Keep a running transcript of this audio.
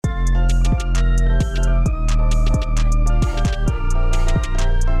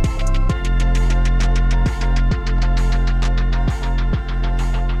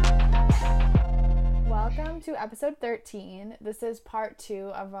13. This is part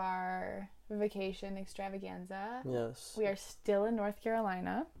 2 of our Vacation Extravaganza. Yes. We are still in North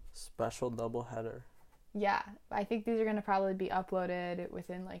Carolina. Special double header. Yeah, I think these are going to probably be uploaded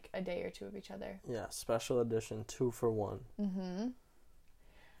within like a day or two of each other. Yeah, special edition, 2 for 1. Mm-hmm.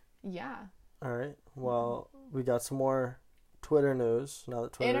 Yeah. All right. Well, we got some more Twitter news. Now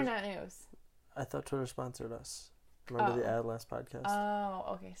that Twitter. Internet news. I thought Twitter sponsored us. Remember the ad last podcast?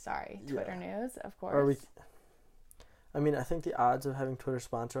 Oh, okay. Sorry. Twitter news, of course. I think the odds of having Twitter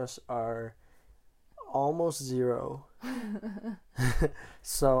sponsor us are almost 0.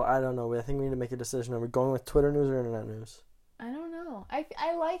 So, I don't know. I think we need to make a decision. Are we going with Twitter news or internet news? I don't know. I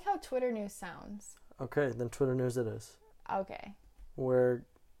like how Twitter news sounds. Okay, then Twitter news it is. Okay. We're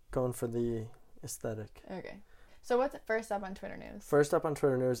going for the aesthetic. Okay. So, what's first up on Twitter news? First up on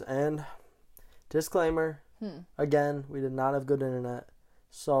Twitter news, and disclaimer, again, we did not have good internet.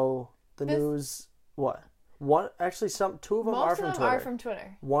 So, news, what? Actually, two of them are from Twitter. Most of them are from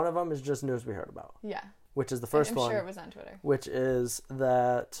Twitter. One of them is just news we heard about. Yeah. Which is the first one. I'm sure it was on Twitter. Which is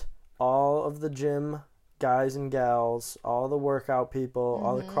that all of the gym guys and gals, all the workout people,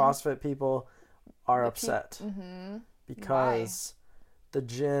 all the CrossFit people are upset. Because the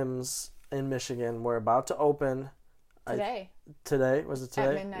gyms in Michigan were about to open. Today? Was it today?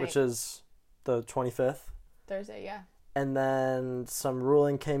 At midnight. Which is the 25th? Thursday, yeah. And then some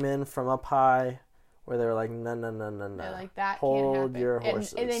ruling came in from up high where they were like, no. They're like, that Hold can't happen. your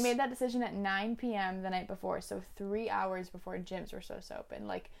horses. And they made that decision at 9 p.m. the night before, so 3 hours before gyms were supposed to open.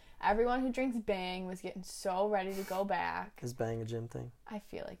 Like, everyone who drinks Bang was getting so ready to go back. Is Bang a gym thing? I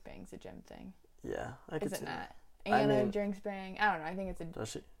feel like Bang's a gym thing. Yeah, I could see. Is it not? Anna drinks Bang. I don't know. I think it's a... Does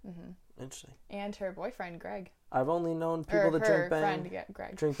she? Mm-hmm. Interesting. And her boyfriend, Greg. I've only known people that drink Bang. Friend,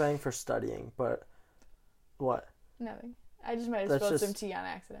 Greg. Drink Bang for studying, but... What? Nothing. I just might have spilled some tea on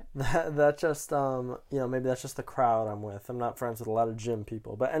accident. That just, maybe that's just the crowd I'm with. I'm not friends with a lot of gym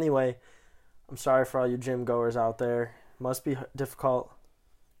people. But anyway, I'm sorry for all you gym goers out there. Must be difficult.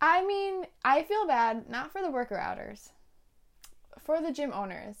 I mean, I feel bad, not for the worker-outers. For the gym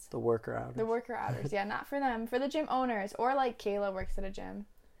owners. The worker-outers. The worker-outers, yeah, not for them. For the gym owners. Or like Kayla works at a gym.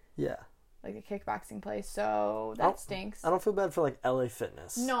 Yeah. Like a kickboxing place, so that stinks. I don't feel bad for like LA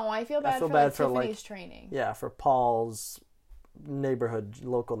Fitness. No, I feel bad for Tiffany's training. Yeah, for Paul's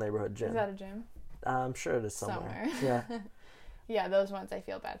local neighborhood gym. Is that a gym? I'm sure it is somewhere. Yeah. Yeah, those ones I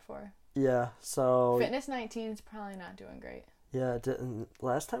feel bad for. Yeah, so... Fitness 19 is probably not doing great. Yeah,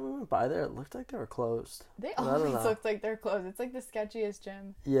 last time we went by there, it looked like they were closed. They always look like they're closed. It's like the sketchiest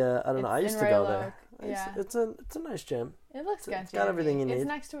gym. Yeah, I don't know. I used to go there. Yeah. It's a nice gym. It looks sketchy. It's got everything you need. It's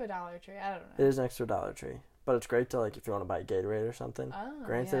next to a Dollar Tree. I don't know. It is next to a Dollar Tree. But it's great to, like, if you want to buy a Gatorade or something. Oh,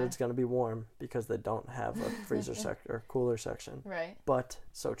 Granted, it's going to be warm because they don't have a freezer section or cooler section. Right. But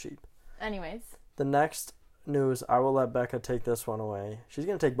so cheap. Anyways. The next news, I will let Becca take this one away. She's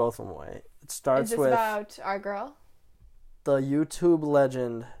going to take both of them away. It starts with... Is this about our girl? The YouTube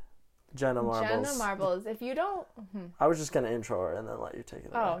legend, Jenna Marbles. Jenna Marbles. If you don't... I was just going to intro her and then let you take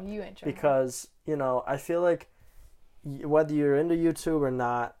it away. Oh, you intro her. Because, I feel like whether you're into YouTube or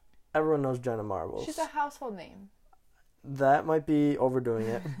not, everyone knows Jenna Marbles. She's a household name. That might be overdoing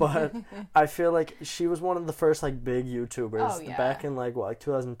it, but I feel like she was one of the first, like, big YouTubers. Oh, yeah. Back in, like,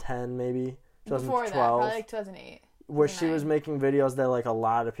 2010 maybe? 2012. Before that, probably like 2008. Where she was making videos that, like, a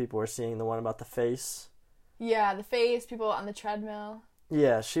lot of people were seeing. The one about the face. Yeah, the face, people on the treadmill.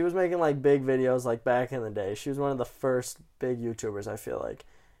 Yeah, she was making, like, big videos, like, back in the day. She was one of the first big YouTubers, I feel like.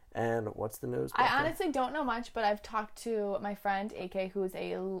 And what's the news? I honestly don't know much, but I've talked to my friend, AK, who's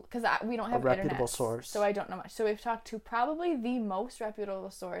because we don't have a reputable source. So I don't know much. So we've talked to probably the most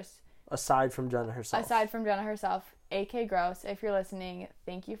reputable source. Aside from Jenna herself. AK Gross, if you're listening,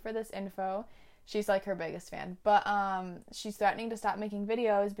 thank you for this info. She's like her biggest fan. But she's threatening to stop making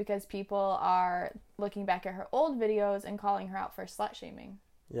videos because people are looking back at her old videos and calling her out for slut shaming.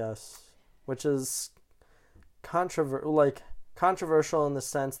 Yes. Which is controversial in the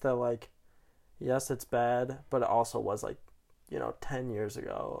sense that, like, yes, it's bad, but it also was, like, 10 years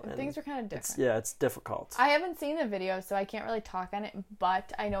ago. And things are kind of different. It's difficult. I haven't seen the video, so I can't really talk on it,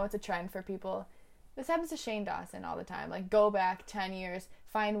 but I know it's a trend for people. This happens to Shane Dawson all the time. Like, go back 10 years,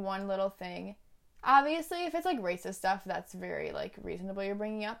 find one little thing. Obviously, if it's, like, racist stuff, that's very, like, reasonable you're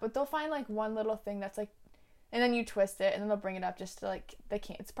bringing up. But they'll find, like, one little thing that's, like, and then you twist it, and then they'll bring it up just to, like,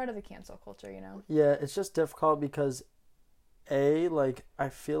 it's part of the cancel culture, Yeah, it's just difficult because, I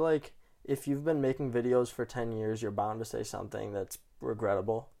feel like if you've been making videos for 10 years, you're bound to say something that's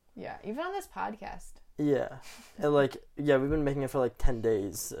regrettable. Yeah, even on this podcast. Yeah. And, we've been making it for, 10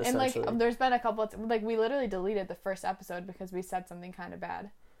 days, essentially. And, there's been a couple we literally deleted the first episode because we said something kind of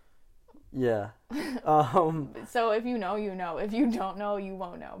bad. Yeah. So if you know, you know. If you don't know, you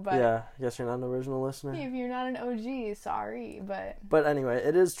won't know. But yeah, I guess you're not an original listener. If you're not an OG, sorry, but... But anyway,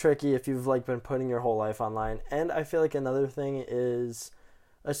 it is tricky if you've, like, been putting your whole life online. And I feel like another thing is,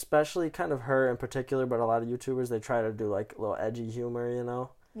 especially kind of her in particular, but a lot of YouTubers, they try to do, like, a little edgy humor, you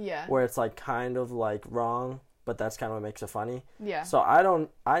know? Yeah. Where it's, like, kind of, like, wrong, but that's kind of what makes it funny. Yeah. So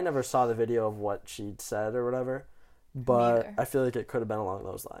I never saw the video of what she'd said or whatever, but I feel like it could have been along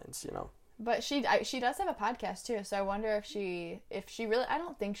those lines, you know? But she does have a podcast too, so I wonder if she really, I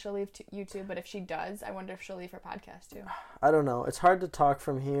don't think she'll leave YouTube, but if she does, I wonder if she'll leave her podcast too. I don't know. It's hard to talk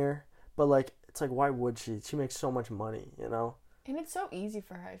from here, but like it's like why would she? She makes so much money, you know. And it's so easy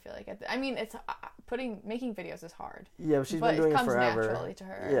for her. I feel like it's making videos is hard. Yeah, but she's been doing it forever. But it comes naturally to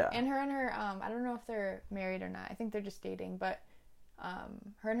her. Yeah. And her I don't know if they're married or not. I think they're just dating, but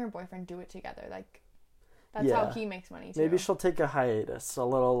her and her boyfriend do it together. Like that's how he makes money too. Maybe she'll take a hiatus, a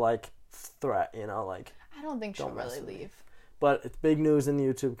little like threat, you know, like I don't think she'll really leave. But it's big news in the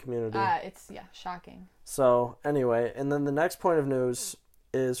YouTube community. It's shocking. So anyway, and then the next point of news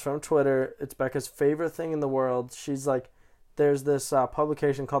is from Twitter. It's Becca's favorite thing in the world. She's like, there's this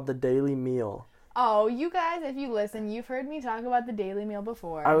publication called The Daily Meal. Oh, you guys, if you listen, you've heard me talk about The Daily Meal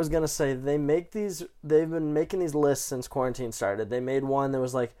before. I was gonna say they've been making these lists since quarantine started. They made one that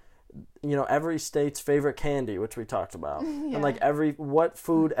was like, you know, every state's favorite candy, which we talked about, and like what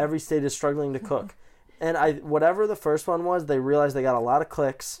food every state is struggling to cook. And whatever the first one was, they realized they got a lot of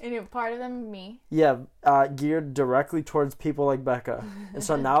clicks. And part of them, me. Yeah, geared directly towards people like Becca. And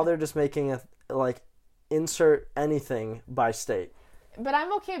so now they're just making insert anything by state. But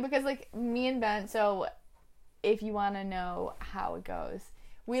I'm okay because like me and Ben. So if you want to know how it goes.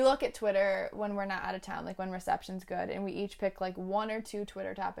 We look at Twitter when we're not out of town, like when reception's good, and we each pick like one or two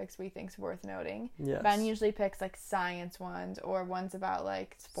Twitter topics we think's worth noting. Yes. Ben usually picks like science ones or ones about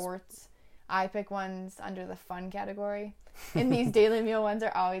like sports. I pick ones under the fun category. And these Daily Meal ones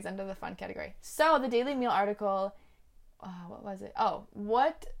are always under the fun category. So the Daily Meal article, what was it? Oh,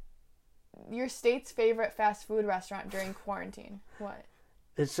 what your state's favorite fast food restaurant during quarantine? What?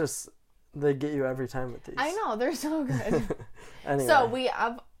 It's just... They get you every time with these. I know, they're so good. Anyway. So we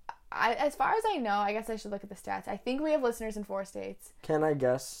have, as far as I know, I guess I should look at the stats. I think we have listeners in 4 states. Can I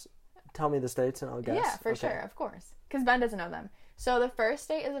guess? Tell me the states and I'll guess. Yeah, for sure, of course. Because Ben doesn't know them. So the first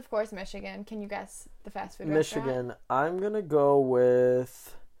state is, of course, Michigan. Can you guess the fast food restaurant? Michigan. I'm going to go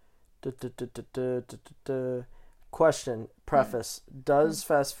with... Question, preface. Does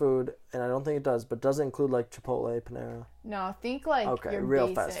fast food, and I don't think it does, but does it include like Chipotle, Panera? No, think like your real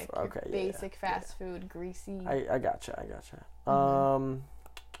basic, fast food. Basic fast food, greasy. I gotcha.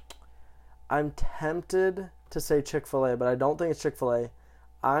 I'm tempted to say Chick-fil-A, but I don't think it's Chick-fil-A.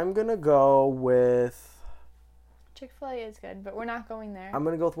 I'm going to go with... Chick-fil-A is good, but we're not going there. I'm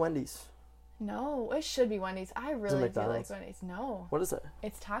going to go with Wendy's. No, it should be Wendy's. I really do like Wendy's. No. What is it?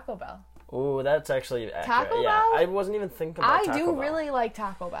 It's Taco Bell. Oh, that's actually accurate. Taco yeah, Bell? I wasn't even thinking about Taco Bell. I do really like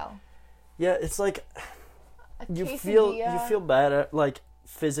Taco Bell. Yeah, it's like you feel bad like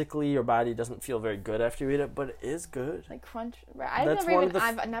physically your body doesn't feel very good after you eat it, but it is good. Like Crunch.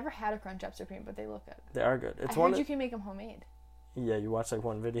 I've never had a Crunch Up Supreme, but they look good. They are good. I heard you can make them homemade. Yeah, you watch like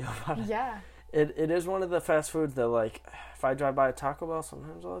one video about it. Yeah. It is one of the fast foods that, like, if I drive by a Taco Bell,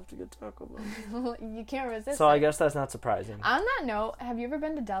 sometimes I'll have to get Taco Bell. You can't resist. So I guess that's not surprising. On that note, have you ever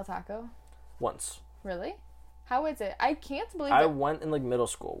been to Del Taco? Once. Really? How is it? I can't believe I went in, like, middle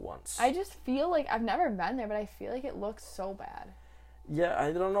school once. I just feel like I've never been there, but I feel like it looks so bad. Yeah,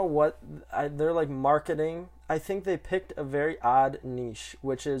 I don't know what... they're, like, marketing. I think they picked a very odd niche,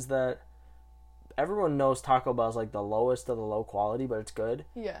 which is that everyone knows Taco Bell is like the lowest of the low quality, but it's good.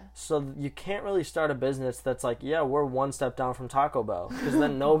 Yeah. So you can't really start a business that's like, yeah, we're one step down from Taco Bell, because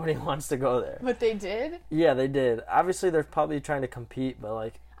then nobody wants to go there. But they did? Yeah, they did. Obviously, they're probably trying to compete, but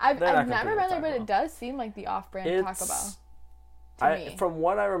like, I've never been there, but it does seem like the off-brand Taco Bell. To me. From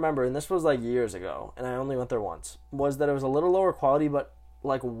what I remember, and this was like years ago, and I only went there once, was that it was a little lower quality, but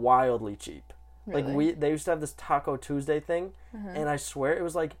like wildly cheap. Really? Like they used to have this Taco Tuesday thing, and I swear it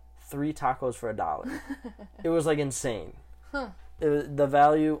was like 3 tacos for $1. It was like insane. Huh. It was, the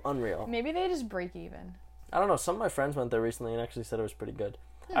value, unreal. Maybe they just break even. I don't know. Some of my friends went there recently and actually said it was pretty good.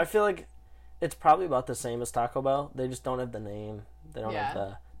 I feel like it's probably about the same as Taco Bell. They just don't have the name. They don't have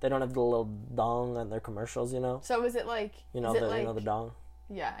the. They don't have the little dong on their commercials, you know. So is it like you know the dong?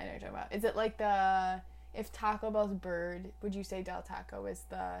 Yeah, I know what you're talking about. Is it like the if Taco Bell's bird? Would you say Del Taco is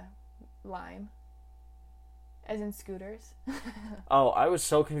the lime? As in scooters? Oh, I was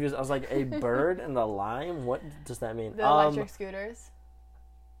so confused. I was like, a bird and the lime? What does that mean? The electric scooters?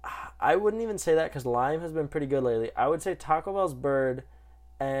 I wouldn't even say that because lime has been pretty good lately. I would say Taco Bell's bird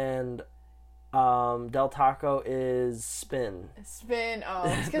and Del Taco is Spin. Spin. Oh,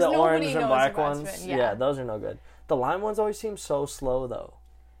 it's because The nobody orange knows and black about ones. Spin. Yeah, those are no good. The lime ones always seem so slow, though.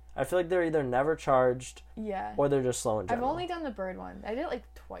 I feel like they're either never charged, or they're just slow in general. I've only done the bird one. I did it like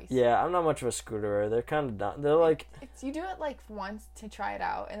twice. Yeah, I'm not much of a scooterer. They're kind of dumb. They're like... You do it like once to try it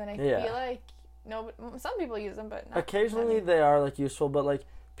out, and then I feel like... No, some people use them, but not occasionally they are like useful, but like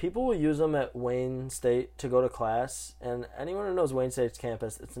people will use them at Wayne State to go to class, and anyone who knows Wayne State's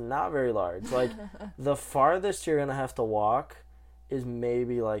campus, it's not very large. Like the farthest you're gonna have to walk is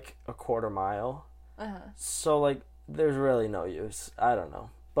maybe like a quarter mile. So like there's really no use. I don't know,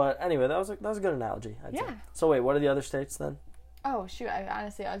 but anyway, that was a good analogy. I'd say. So wait, what are the other states then? Oh shoot! I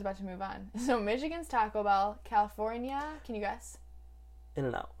was about to move on. So Michigan's Taco Bell, California. Can you guess?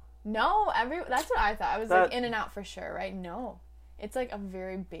 In-N-Out. No, that's what I thought. I was like In-N-Out for sure, right? No, it's like a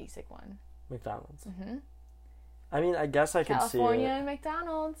very basic one. McDonald's. I mean, I guess I could see it. California and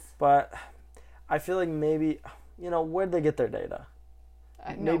McDonald's. But I feel like maybe, where'd they get their data?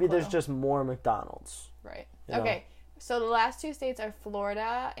 Maybe there's just more McDonald's. Right. Okay. So the last two states are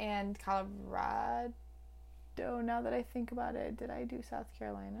Florida and Colorado. Now that I think about it, did I do South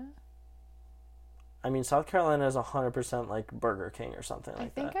Carolina? I mean, South Carolina is 100% like Burger King or something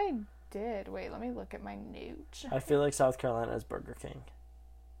like that. I think I did. Wait, let me look at my notes. I feel like South Carolina is Burger King.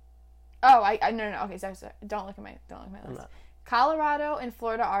 Oh, no. Okay, sorry. Don't look at my list. Colorado and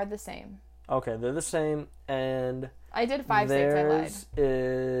Florida are the same. Okay, they're the same, and I did 5 states. I lied. Theirs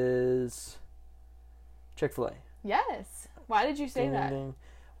is Chick-fil-A. Yes. Why did you say that?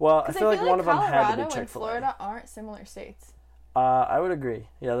 Well, I feel like one of them had to be Colorado Chick-fil-A. and Florida aren't similar states. I would agree.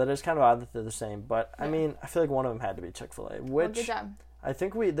 Yeah, that is kind of odd that they're the same. But, I mean, I feel like one of them had to be Chick-fil-A. Which, good job. I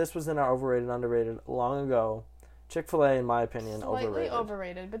think this was in our overrated, underrated long ago. Chick-fil-A, in my opinion, slightly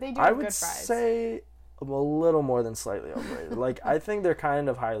overrated. But they do have good fries. I would say a little more than slightly overrated. Like, I think they're kind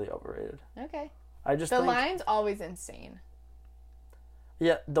of highly overrated. Okay. The line's always insane.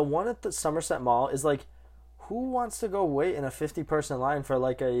 Yeah, the one at the Somerset Mall is like, who wants to go wait in a 50-person line for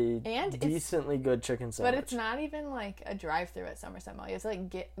like a decently good chicken sandwich? But it's not even like a drive-through at Somerset Mall. You have to like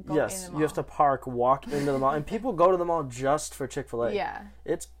go in the mall. You have to walk into the mall, and people go to the mall just for Chick-fil-A. Yeah,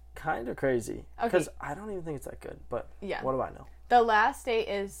 it's kind of crazy because I don't even think it's that good. But what do I know? The last state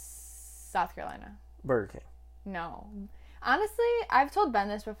is South Carolina. Burger King. No, honestly, I've told Ben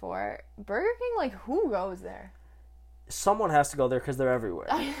this before. Burger King, like, who goes there? Someone has to go there because they're everywhere.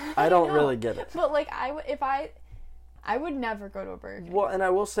 I don't really get it. But like, I would never go to a Burger King. Well, and I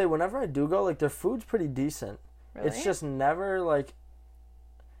will say, whenever I do go, like, their food's pretty decent. Really? It's just never like,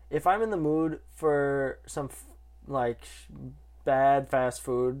 if I'm in the mood for some bad fast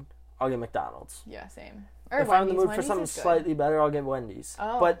food, I'll get McDonald's. Yeah, same. Or if I'm in the mood for something slightly better, I'll get Wendy's.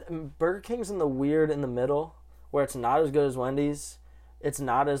 Oh. But Burger King's in the weird in the middle, where it's not as good as Wendy's. It's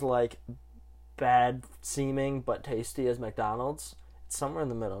not as like bad seeming but tasty as McDonald's. It's somewhere in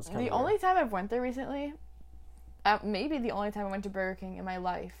the middle. It's the only time I've went there recently, maybe the only time I went to Burger King in my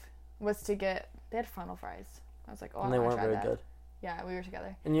life, was to get. They had funnel fries. I was like, oh, and they weren't very good. Yeah, we were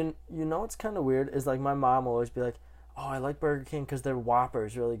together. And you know what's kind of weird is like my mom will always be like, oh, I like Burger King because their Whopper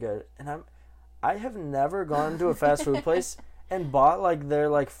is really good, and I have never gone to a fast food place and bought like their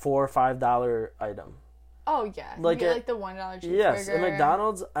like $4 or $5 item. Oh yeah, like the $1 cheeseburger. Yes, at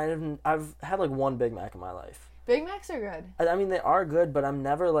McDonald's, I've had like one Big Mac in my life. Big Macs are good. I mean, they are good, but I'm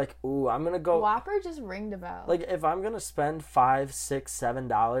never like, ooh, I'm gonna go. Whopper just ringed a bell. Like, if I'm gonna spend $5, $6,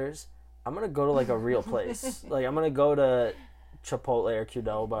 $7, I'm gonna go to like a real place. Like, I'm gonna go to Chipotle or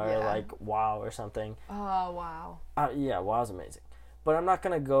Qdoba or like Wow or something. Oh wow. Yeah, Wow's amazing, but I'm not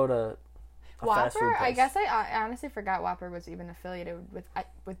gonna go to Whopper. I guess I honestly forgot Whopper was even affiliated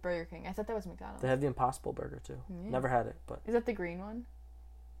with Burger King. I thought that was McDonald's. They have the Impossible Burger too. Yeah. Never had it, but is that the green one?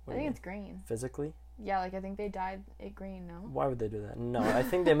 I think it's green. Physically? Yeah, like I think they dyed it green. No. Why would they do that? No, I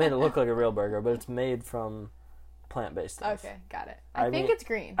think they made it look like a real burger, but it's made from plant-based stuff. Okay, got it. I think it's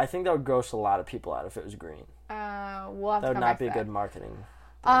green. I think that would gross a lot of people out if it was green. We'll have that to would come not back be to a good marketing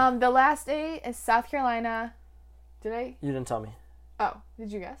thing. The last state is South Carolina. Did I? You didn't tell me. Oh,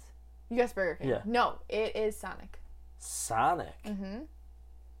 did you guess? You guessed Burger King. Yeah. No, it is Sonic. Sonic? Mm-hmm.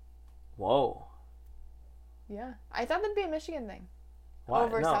 Whoa. Yeah. I thought that'd be a Michigan thing. Why?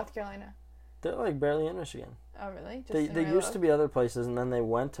 Over South Carolina. They're like barely in Michigan. Oh, really? They used to be other places, and then they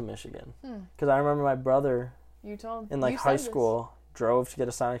went to Michigan. Because I remember my brother in like high school drove to get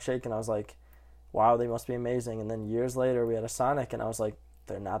a Sonic Shake, and I was like, wow, they must be amazing. And then years later, we had a Sonic, and I was like,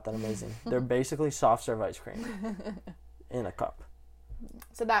 they're not that amazing. They're basically soft serve ice cream in a cup.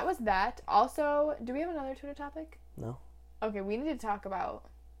 So that was that. Also, do we have another Twitter topic? No. Okay, we need to talk about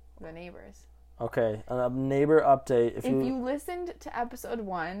the neighbors. Okay, a neighbor update. If you listened to episode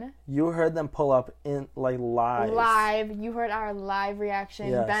 1, you heard them pull up in like live. Live. You heard our live reaction.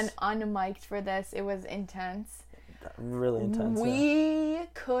 Yes. Ben unmiked for this. It was intense. Really intense. We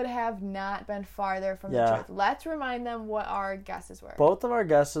could have not been farther from the truth. Let's remind them what our guesses were. Both of our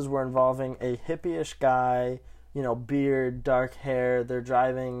guesses were involving a hippie-ish guy, you know, beard, dark hair. They're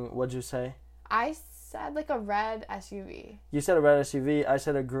driving, what'd you say? I said like a red SUV. You said a red SUV. I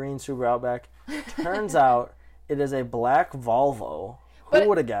said a green Subaru Outback. Turns out it is a black Volvo. Who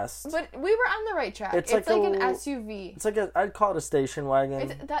would have guessed? But we were on the right track. It's like an SUV. It's like I'd call it a station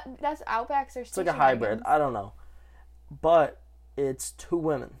wagon. That's Outbacks or station wagons. It's like a hybrid. I don't know. But it's 2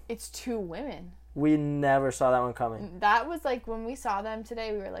 women. It's 2 women. We never saw that one coming. That was like when we saw them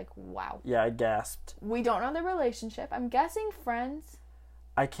today, we were like, wow. Yeah, I gasped. We don't know their relationship. I'm guessing friends.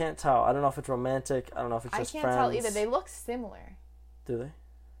 I can't tell. I don't know if it's romantic. I don't know if it's just friends. I can't tell either. They look similar. Do they?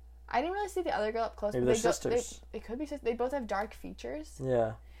 I didn't really see the other girl up close. Maybe they're sisters. They could be sisters. They both have dark features.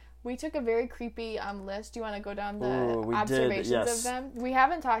 Yeah. We took a very creepy list. Do you want to go down the observations of them? We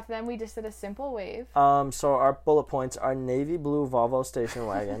haven't talked to them. We just did a simple wave. So our bullet points are navy blue Volvo station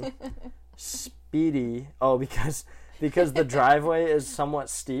wagon, speedy. Oh, because the driveway is somewhat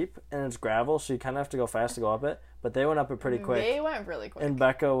steep and it's gravel, so you kind of have to go fast to go up it. But they went up it pretty quick. They went really quick. And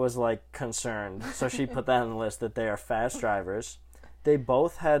Becca was like concerned, so she put that on the list that they are fast drivers. They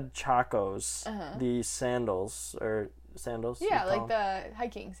both had Chacos, the sandals or. Sandals? Yeah, like the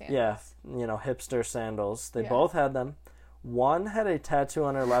hiking sandals. Yeah, you know, hipster sandals. They both had them. One had a tattoo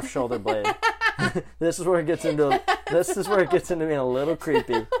on her left shoulder blade. This is where it gets into being a little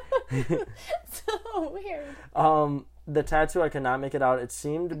creepy. So weird. The tattoo, I could not make it out. It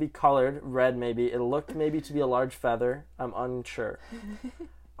seemed to be colored red, maybe. It looked maybe to be a large feather. I'm unsure.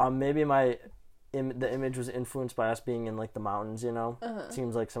 Maybe the image was influenced by us being in like the mountains. You know, It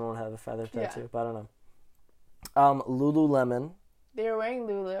seems like someone would have a feather tattoo, but I don't know. Lululemon. They were wearing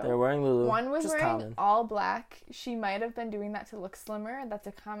Lulu. One was wearing common. All black. She might have been doing that to look slimmer. That's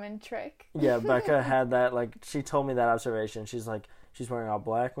a common trick. Yeah, Becca had that, like, she told me that observation. She's like, she's wearing all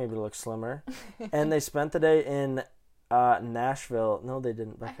black, maybe to look slimmer. And they spent the day in Nashville. No, they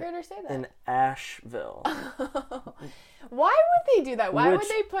didn't. Becca. I heard her say that. In Asheville. Why would they do that? Why would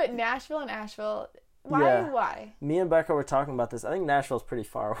they put Nashville and Asheville? Why? Me and Becca were talking about this. I think Nashville's pretty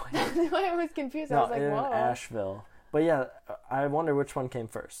far away. That's why I was confused. I was like, whoa. Asheville. But yeah, I wonder which one came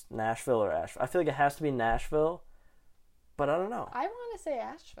first, Nashville or Asheville. I feel like it has to be Nashville, but I don't know. I want to say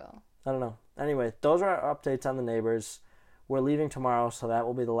Asheville. I don't know. Anyway, those are our updates on the neighbors. We're leaving tomorrow, so that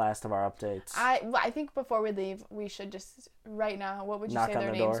will be the last of our updates. I think before we leave, we should just, right now, what would you say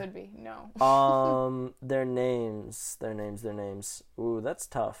their names would be? No. Their names. Ooh, that's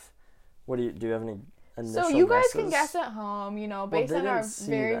tough. Do you have any initial So you guys guesses? can guess at home, based on our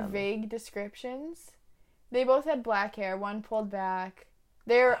very vague descriptions. They both had black hair, one pulled back.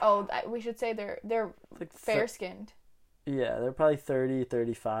 We should say they're like fair-skinned. Yeah, they're probably 30,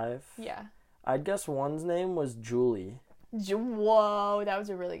 35. Yeah. I'd guess one's name was Julie. Whoa, that was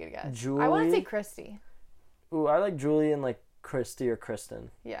a really good guess. Julie? I want to say Christy. Ooh, I like Julie and like Christy or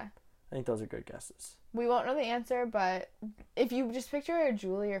Kristen. Yeah. I think those are good guesses. We won't know the answer, but if you just picture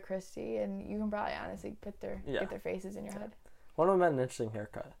Julie or Christy, and you can probably honestly get their faces in your head. One of them had an interesting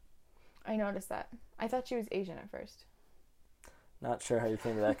haircut. I noticed that. I thought she was Asian at first. Not sure how you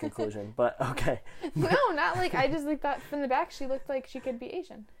came to that conclusion, but okay. No, not like, I just thought from the back she looked like she could be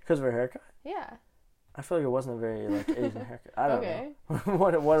Asian. Because of her haircut? Yeah. I feel like it wasn't a very Asian haircut. I don't know.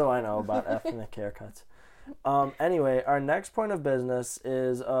 What do I know about ethnic haircuts? Anyway, our next point of business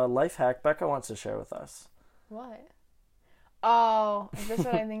is a life hack Becca wants to share with us. What? Oh, is this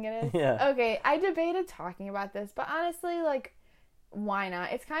what I think it is? Yeah. Okay, I debated talking about this, but honestly, why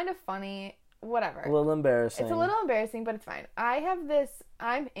not? It's kind of funny. Whatever. A little embarrassing. It's a little embarrassing, but it's fine.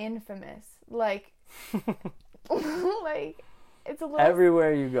 I'm infamous. It's a little...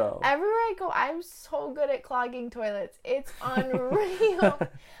 Everywhere you go. Everywhere I go, I'm so good at clogging toilets. It's unreal.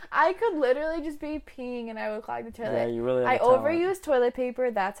 I could literally just be peeing and I would clog the toilet. Yeah, you really have I overuse toilet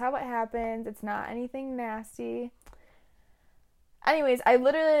paper. That's how it happens. It's not anything nasty. Anyways, I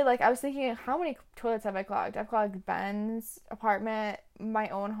literally, I was thinking, how many toilets have I clogged? I've clogged Ben's apartment, my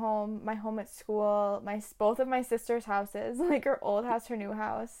own home, my home at school, both of my sister's houses, her old house, her new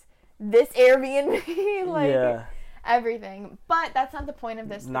house, this Airbnb, everything. But that's not the point of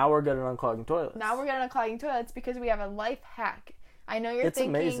this. Now we're good at unclogging toilets. Because we have a life hack. I know you're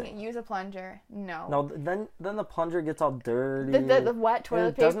thinking, amazing. Use a plunger. No, then the plunger gets all dirty. The wet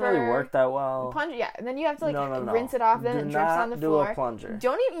toilet paper. It doesn't really work that well. Plunger, yeah. And then you have to rinse it off. Then it drips on the floor. Do a plunger.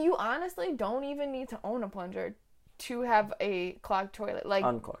 You honestly don't even need to own a plunger to have a clogged toilet.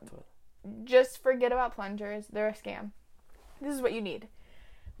 Unclogged toilet. just forget about plungers. They're a scam. This is what you need.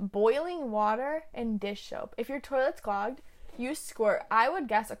 Boiling water and dish soap. If your toilet's clogged, you squirt, I would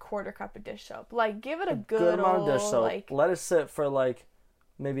guess, a quarter cup of dish soap. Like, give it a good amount of dish soap. Like, let it sit for, like,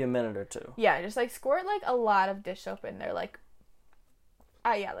 maybe a minute or two. Yeah, just, like, squirt, like, a lot of dish soap in there. Like,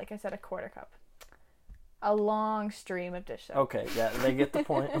 like I said, a quarter cup. A long stream of dish soap. Okay, yeah, they get the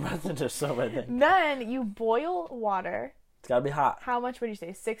point about the dish soap, I think. Then you boil water. It's gotta be hot. How much would you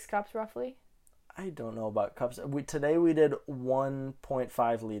say? 6 cups, roughly? I don't know about cups. Today we did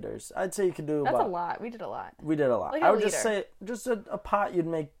 1.5 liters. I'd say you could do about... That's a lot. We did a lot. Like I would just say, just a pot you'd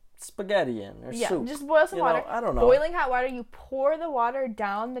make spaghetti in or soup. Yeah, just boil some water. I don't know. Boiling hot water, you pour the water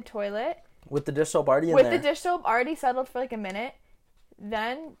down the toilet. With the dish soap already in there. With the dish soap already settled for like a minute.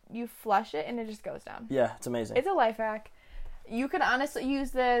 Then you flush it and it just goes down. Yeah, it's amazing. It's a life hack. You could honestly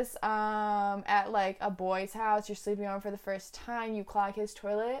use this at like a boy's house. You're sleeping over for the first time. You clog his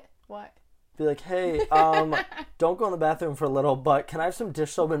toilet. What? Be like, hey, don't go in the bathroom for a little, but can I have some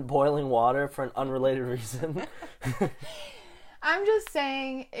dish soap and boiling water for an unrelated reason? I'm just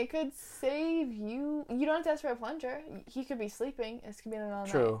saying it could save you. You don't have to ask for a plunger. He could be sleeping. This could be an all night.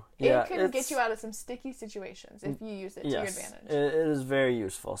 True. Yeah, it could get you out of some sticky situations if you use it to your advantage. It is very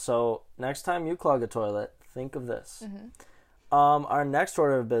useful. So next time you clog a toilet, think of this. Mm-hmm. Our next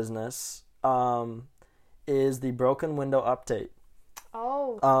order of business is the broken window update.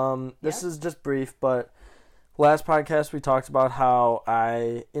 Oh. This is just brief, but last podcast we talked about how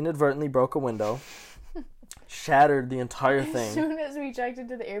I inadvertently broke a window, shattered the entire thing. As soon as we checked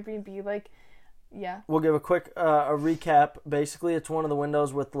into the Airbnb, yeah. We'll give a quick a recap. Basically, it's one of the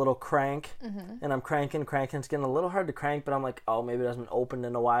windows with a little crank, and I'm cranking. It's getting a little hard to crank, but I'm like, oh, maybe it hasn't opened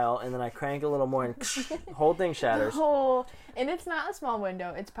in a while, and then I crank a little more, and the whole thing shatters. Oh, and it's not a small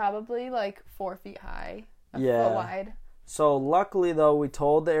window. It's probably 4 feet high, a foot wide. So luckily, though, we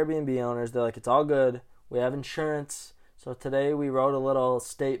told the Airbnb owners, they're like, it's all good. We have insurance. So today we wrote a little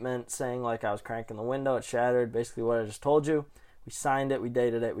statement saying, I was cranking the window, it shattered, basically what I just told you. We signed it, we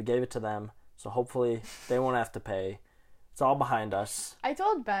dated it, we gave it to them. So hopefully they won't have to pay. It's all behind us. I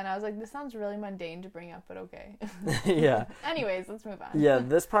told Ben, I was like, this sounds really mundane to bring up, but okay. Yeah. Anyways, let's move on. Yeah,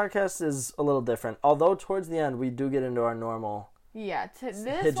 this podcast is a little different. Although towards the end, we do get into our normal Yeah,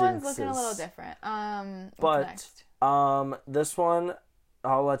 this one's looking a little different. What's next? This one,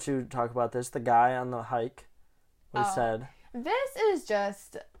 I'll let you talk about this. The guy on the hike, what he said. This is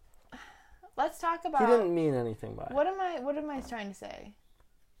just, let's talk about. He didn't mean anything by it. What am I trying to say?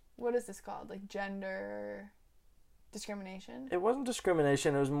 What is this called? Gender discrimination? It wasn't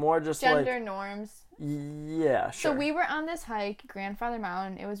discrimination. It was more just gender norms. Yeah, sure. So we were on this hike, Grandfather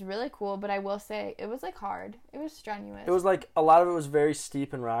Mountain. It was really cool, but I will say it was hard. It was strenuous. It was a lot of it was very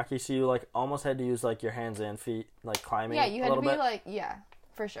steep and rocky, so you almost had to use your hands and feet climbing. Yeah, you had to be bit. Yeah,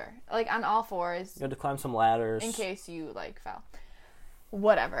 for sure. On all fours. You had to climb some ladders in case you fell.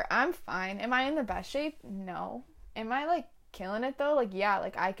 Whatever. I'm fine. Am I in the best shape? No. Am I killing it though? Yeah,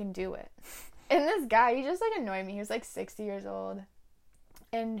 I can do it. And this guy, he just annoyed me. He was 60 years old.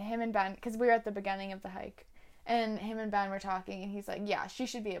 And him and Ben, because we were at the beginning of the hike, and him and Ben were talking, and he's like, yeah, she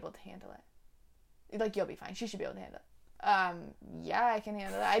should be able to handle it. You'll be fine. She should be able to handle it. Yeah, I can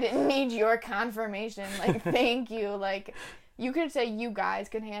handle it. I didn't need your confirmation. Thank you. You could say you guys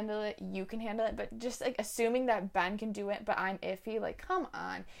can handle it, you can handle it, but just, assuming that Ben can do it, but I'm iffy, come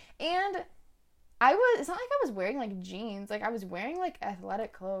on. And it's not I was wearing, jeans. I was wearing,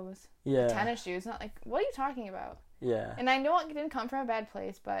 athletic clothes. Yeah. Tennis shoes. Not, what are you talking about? Yeah. And I know it didn't come from a bad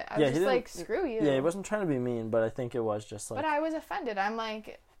place, but I was just screw you. Yeah, he wasn't trying to be mean, but I think it was just But I was offended. I'm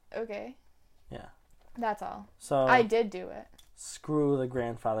okay. Yeah. That's all. So I did do it. Screw the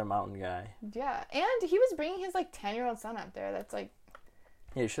Grandfather Mountain guy. Yeah. And he was bringing his 10-year-old son up there. That's Yeah,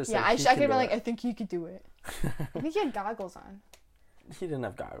 you should say I could have been I think he could do it. I think he had goggles on. He didn't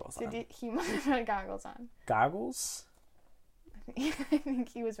have goggles on. He might have had goggles on. Goggles? I think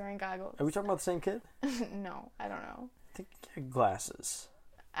he was wearing goggles. Are we talking about the same kid? No, I don't know. I think he had glasses.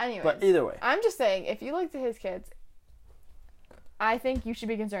 Anyways. But either way. I'm just saying, if you looked at his kids, I think you should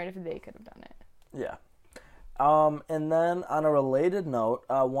be concerned if they could have done it. Yeah. And then on a related note,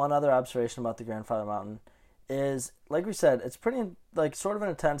 one other observation about the Grandfather Mountain is, like we said, it's pretty, sort of an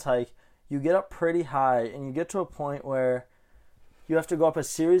intense hike. You get up pretty high, and you get to a point where you have to go up a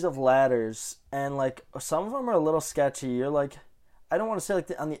series of ladders, and, some of them are a little sketchy. You're, I don't want to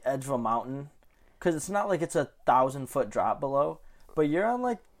say, on the edge of a mountain, because it's not it's a 1,000-foot drop below, but you're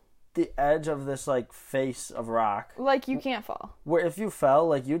on, the edge of this, face of rock. You can't fall. Where if you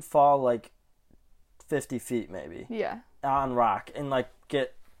fell, you'd fall, 50 feet, maybe. Yeah. On rock, and,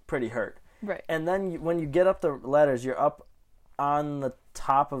 get pretty hurt. Right. And then when you get up the ladders, you're up on the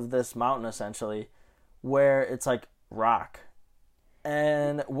top of this mountain, essentially, where it's like rock.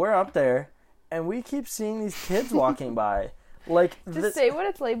 And we're up there, and we keep seeing these kids walking by. Like, just say what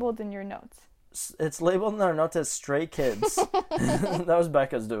it's labeled in your notes. It's labeled in our notes as stray kids. That was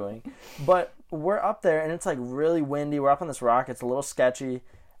Becca's doing. But we're up there, and it's like really windy. We're up on this rock. It's a little sketchy.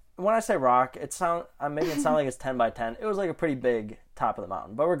 When I say rock, I'm making it sound like it's 10 by 10. It was like a pretty big top of the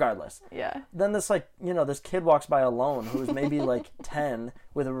mountain. But regardless. Yeah. Then this this kid walks by alone who's maybe like 10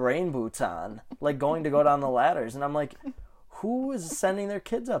 with rain boots on, like going to go down the ladders. And I'm like, who is sending their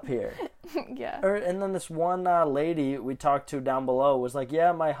kids up here? Yeah. And then this one lady we talked to down below was like,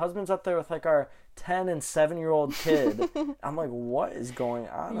 yeah, my husband's up there with like our 10 and 7-year-old kid. I'm like, what is going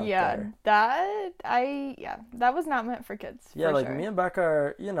on up there? That was not meant for kids. Yeah, for like sure. me and Becca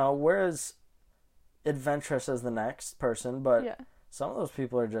are, we're as adventurous as the next person, but some of those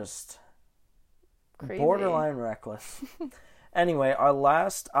people are just crazy. Borderline reckless. Anyway, our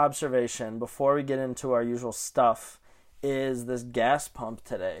last observation before we get into our usual stuff is this gas pump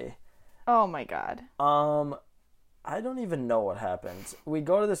today. Oh my god. I don't even know what happened. We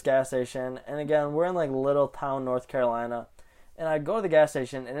go to this gas station, and again, we're in like Little Town, North Carolina, and I go to the gas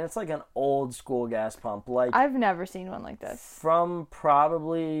station, and it's like an old school gas pump. Like, I've never seen one like this. From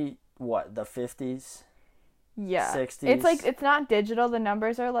probably, the 50s? Yeah. 60s? It's like, it's not digital. The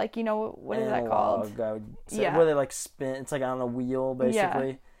numbers are like, what is that called? Where they like spin, it's like on a wheel, basically.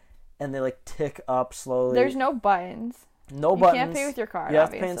 Yeah. And they like tick up slowly. There's no buttons. No buttons. You can't pay with your card, You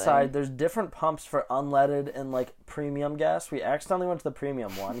have to pay inside. There's different pumps for unleaded and, like, premium gas. We accidentally went to the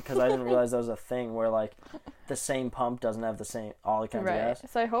premium one because I didn't realize that was a thing where, like, the same pump doesn't have all the kinds of gas.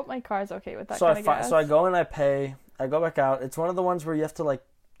 So I hope my car's okay with that kind of gas. So I go and I pay. I go back out. It's one of the ones where you have to, like,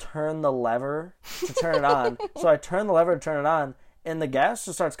 turn the lever to turn it on. So I turn the lever to turn it on, and the gas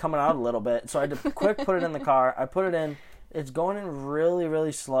just starts coming out a little bit. So I had to quick put it in the car. I put it in. It's going in really,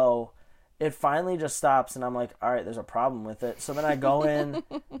 really slow. It finally just stops, and I'm like, all right, there's a problem with it. So then I go in,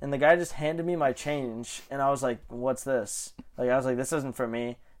 and the guy just handed me my change, and I was like, what's this? Like, I was like, this isn't for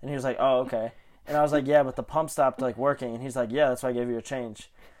me. And he was like, oh, okay. And I was like, yeah, but the pump stopped, like, working. And he's like, yeah, that's why I gave you your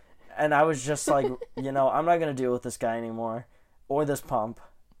change. And I was just like, I'm not going to deal with this guy anymore, or this pump.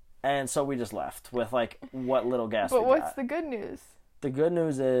 And so we just left with, like, what little gas we got. But what's the good news? The good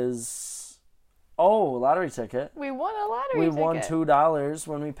news is... Oh, lottery ticket. We won a lottery ticket. We won $2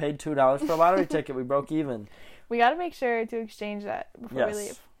 when we paid $2 for a lottery ticket. We broke even. We got to make sure to exchange that before we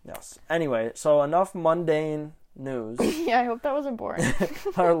leave. Yes. Anyway, so enough mundane news. Yeah, I hope that wasn't boring.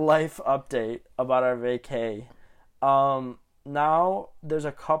 Our life update about our vacay. Now, there's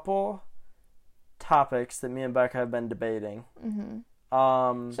a couple topics that me and Becca have been debating.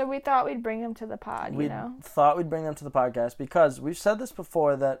 Mm-hmm. So we thought we'd bring them to the pod, We thought we'd bring them to the podcast because we've said this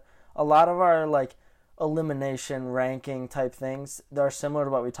before that a lot of our, like, elimination ranking type things, they're similar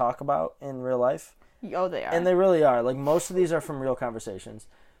to what we talk about in real life. Oh, they are. And they really are. Like, most of these are from real conversations.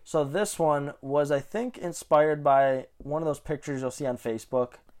 So this one was, I think, inspired by one of those pictures you'll see on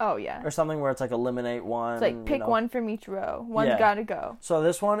Facebook. Oh, yeah. Or something where it's like eliminate one. It's like pick one from each row. One's gotta go. So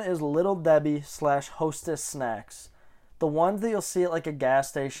this one is Little Debbie / Hostess snacks. The ones that you'll see at, like, a gas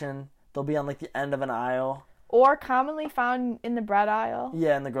station, they'll be on, like, the end of an aisle. Or commonly found in the bread aisle.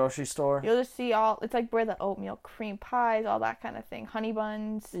 Yeah, in the grocery store. You'll just see it's like where the oatmeal cream pies, all that kind of thing. Honey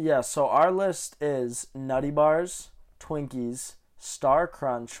buns. Yeah, so our list is Nutty Bars, Twinkies, Star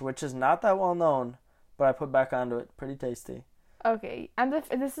Crunch, which is not that well known, but I put back onto it. Pretty tasty. Okay,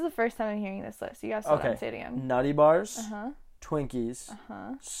 this is the first time I'm hearing this list. You gotta slow down and say it again. Nutty Bars, Twinkies,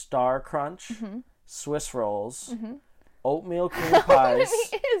 Star Crunch, Swiss Rolls, oatmeal cream pies. How many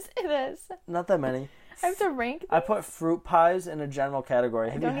is this? Not that many. I have to rank these? I put fruit pies in a general category.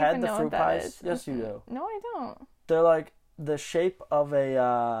 Have you had the fruit pies? Is. Yes, you do. No, I don't. They're like the shape of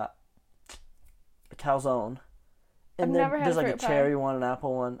a calzone. And I've never had there's like a pie. Cherry one, an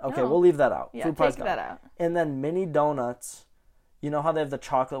apple one. Okay, No. we'll leave that out. Yeah, fruit take pies that out. And then mini donuts. You know how they have the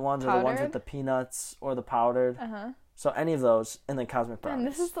chocolate ones or the ones with the peanuts or the powdered? Uh-huh. So any of those, and then cosmic brownies. And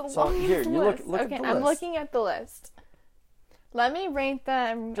this is the longest here, you list. look okay, at the I'm list. looking at the list. Let me rank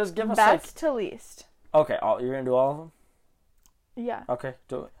them Just give us best to least. Okay, you're going to do all of them? Yeah. Okay,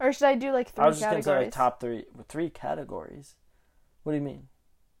 do it. Or should I do like 3 categories? I was just going to say like top 3. 3 categories? What do you mean?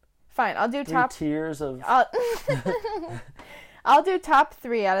 Fine, I'll do 3 top... tiers of... I'll do top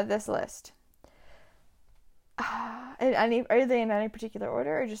 3 out of this list. Are they in any particular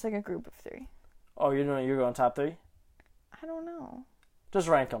order or just like a group of 3? Oh, you're going top 3? I don't know. Just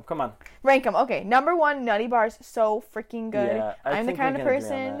rank them. Come on. Rank them. Okay. Number 1, Nutty Bars. So freaking good. Yeah, I'm the kind of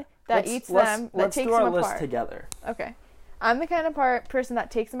person that eats them, that takes them apart. Let's do our list together. Okay. I'm the kind of person that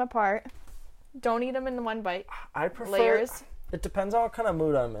takes them apart. Don't eat them in one bite. I prefer... Layers. It depends on what kind of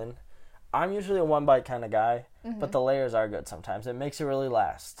mood I'm in. I'm usually a one bite kind of guy, but the layers are good sometimes. It makes it really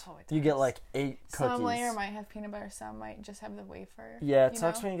last. Oh, it does. You get like 8 cookies. Some layer might have peanut butter, some might just have the wafer. Yeah, it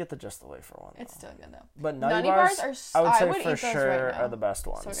sucks when you get just the wafer one. It's still good though. But Nutty Bars are, I would say for sure are the best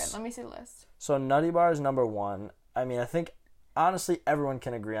ones. So good. Let me see the list. So Nutty Bars number 1. I mean, I think honestly everyone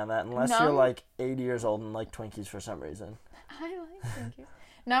can agree on that unless you're like 80 years old and like Twinkies for some reason. I like Twinkies.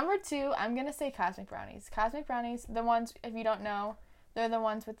 Number 2, I'm gonna say Cosmic Brownies. Cosmic Brownies, the ones, if you don't know, they're the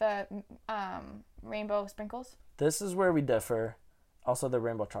ones with the rainbow sprinkles. This is where we differ. Also, the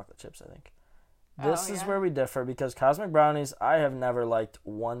rainbow chocolate chips, I think. This is where we differ because Cosmic Brownies, I have never liked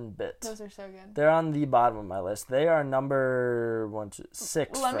one bit. Those are so good. They're on the bottom of my list. They are number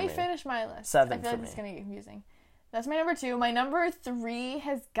 6 Let me finish my list. 7 I feel like it's going to get confusing. That's my number 2. My number 3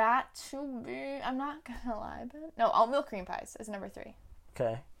 has got to be, I'm not going to lie, but no, oatmeal cream pies is number 3.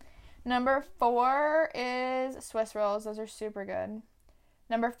 Okay. Number 4 is Swiss rolls. Those are super good.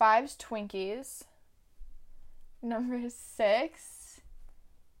 Number 5 is Twinkies. Number 6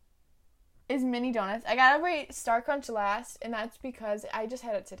 is mini donuts. I gotta rate Star Crunch last, and that's because I just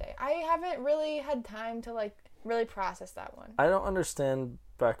had it today. I haven't really had time to like really process that one. I don't understand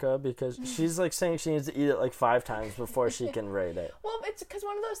Becca because she's like saying she needs to eat it like 5 times before she can rate it. Well, it's because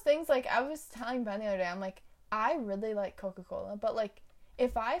one of those things, like I was telling Ben the other day, I'm like, I really like Coca-Cola, but like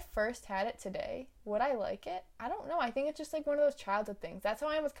if I first had it today, would I like it? I don't know. I think it's just like one of those childhood things. That's how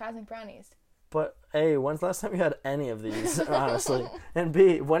I am with Cosmic Brownies. But A, when's the last time you had any of these, honestly? And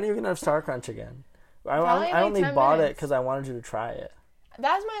B, when are you going to have Star Crunch again? I only bought it because I wanted you to try it.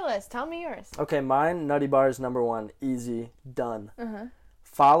 That's my list. Tell me yours. Okay, mine, Nutty Bars, number 1. Easy. Done.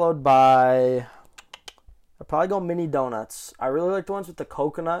 Followed by, I'd probably go mini donuts. I really like the ones with the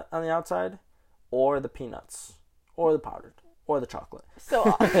coconut on the outside, or the peanuts, or the powdered, or the chocolate.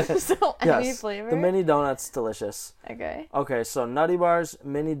 So any yes, flavor? The mini donuts, delicious. Okay, so Nutty Bars,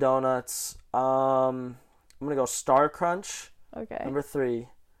 mini donuts. I'm going to go Star Crunch, number 3.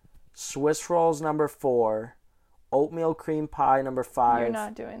 Swiss Rolls, number 4. Oatmeal cream pie, number 5. You're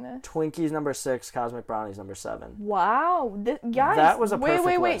not doing this. Twinkies, number 6. Cosmic Brownies, number 7. Wow. Guys. That was a perfect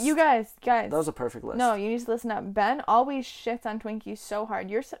list. Wait. You guys. That was a perfect list. No, you need to listen up. Ben always shits on Twinkies so hard.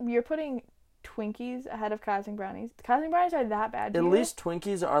 You're putting Twinkies ahead of Cosmic Brownies. Cosmic Brownies are that bad. At least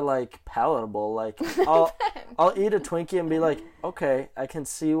Twinkies are like palatable. Like I'll eat a Twinkie and be like, okay, I can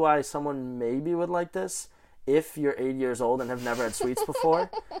see why someone maybe would like this if you're 8 years old and have never had sweets before.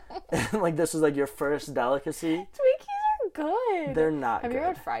 And like this was like your first delicacy. Twinkies are good. They're not good. Have you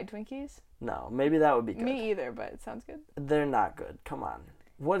ever had fried Twinkies? No, maybe that would be good. Me either, but it sounds good. They're not good. Come on.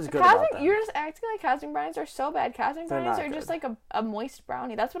 What is good about them? You're just acting like Cosmic Brownies are so bad. Cosmic Brownies are just like a moist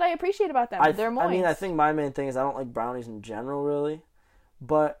brownie. That's what I appreciate about them. They're moist. I mean, I think my main thing is I don't like brownies in general, really.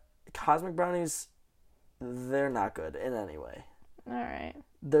 But Cosmic Brownies, they're not good in any way. All right.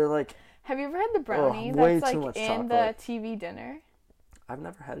 They're like... Have you ever had the brownie that's like in the TV dinner? I've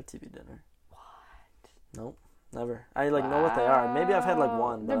never had a TV dinner. What? Nope. Never. I know what they are. Maybe I've had like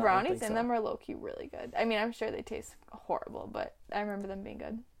one. The brownies in them are low-key really good. I mean, I'm sure they taste horrible, but I remember them being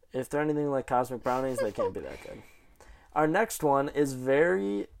good. If they're anything like Cosmic Brownies, they can't be that good. Our next one is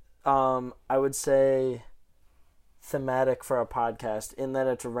very, I would say, thematic for our podcast in that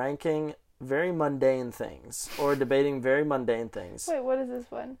it's ranking very mundane things or debating very mundane things. Wait, what is this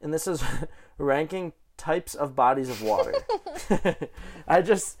one? And this is ranking types of bodies of water.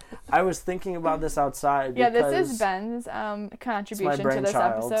 I was thinking about this outside. Yeah, this is Ben's contribution to this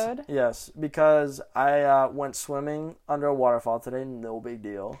episode. Yes, because I went swimming under a waterfall today. No big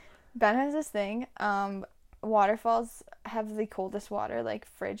deal. Ben has this thing. Waterfalls have the coldest water, like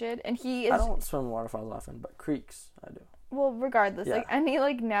frigid, and he is. I don't swim in waterfalls often, but creeks I do. Well, regardless, like any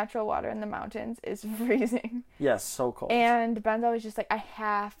like natural water in the mountains is freezing. Yes, so cold. And Ben's always just like, I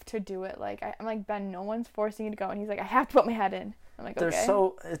have to do it. Like I'm like, Ben, no one's forcing you to go, and he's like, I have to put my head in. I'm like, okay.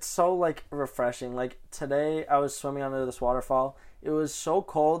 It's so like refreshing. Like today, I was swimming under this waterfall. It was so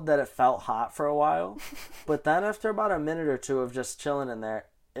cold that it felt hot for a while, but then after about a minute or two of just chilling in there,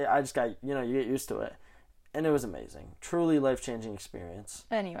 I just got you get used to it, and it was amazing. Truly life-changing experience.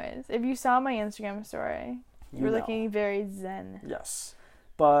 Anyways, if you saw my Instagram story. You were looking very zen. Yes.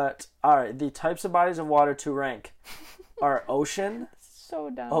 But, alright, the types of bodies of water to rank are ocean. So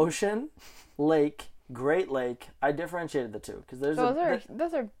dumb. Ocean, lake, Great Lake. I differentiated the two. Because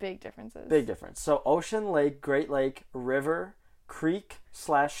those are big differences. Big difference. So, ocean, lake, Great Lake, river,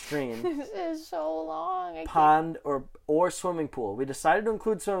 creek/stream. This is so long. Pond or swimming pool. We decided to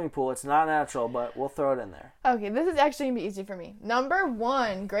include swimming pool. It's not natural, but we'll throw it in there. Okay, this is actually going to be easy for me. Number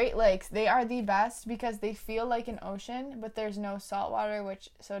 1, Great Lakes. They are the best because they feel like an ocean, but there's no salt water,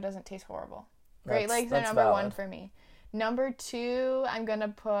 so it doesn't taste horrible. Great Lakes are number 1 for me. Number 2, I'm going to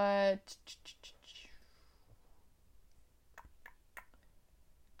put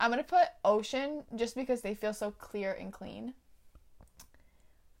ocean just because they feel so clear and clean.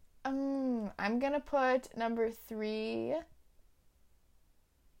 I'm going to put number 3.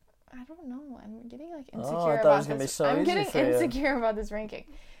 I don't know. I'm getting like insecure about this. I'm getting insecure about this ranking.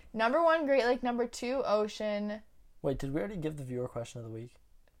 Number 1, Great Lake. Number 2, ocean. Wait, did we already give the viewer question of the week?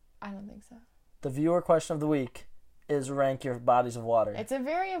 I don't think so. The viewer question of the week is rank your bodies of water. It's a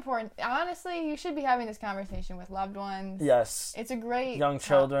very important... Honestly, you should be having this conversation with loved ones. Yes. It's a great... Young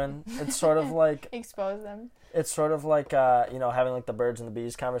children. It's sort of like... Expose them. It's sort of like, having like the birds and the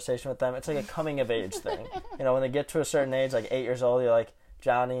bees conversation with them. It's like a coming of age thing. When they get to a certain age, like 8 years old, you're like,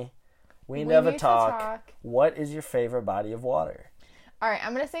 Johnny, we need to have a talk. What is your favorite body of water? All right,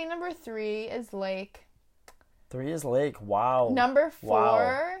 I'm going to say number 3 is lake. 3 is lake. Wow. Number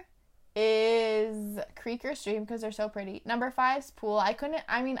 4 is creek or stream because they're so pretty. Number 5 is pool.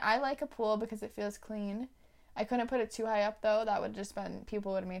 I like a pool because it feels clean. I couldn't put it too high up, though. That would just been...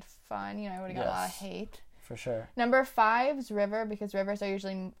 People would have made fun. I would have got a lot of hate. For sure. Number 5 is river because rivers are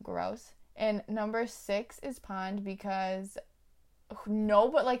usually gross. And number 6 is pond because...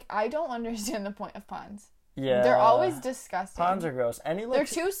 I don't understand the point of ponds. Yeah. They're always disgusting. Ponds are gross. They're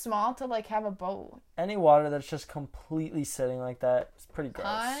too small to, have a boat. Any water that's just completely sitting like that is pretty gross.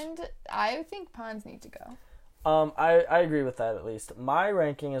 I think ponds need to go. I agree with that, at least. My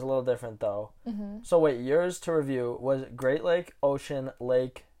ranking is a little different, though. Mm-hmm. So, wait, yours to review was Great Lake, ocean,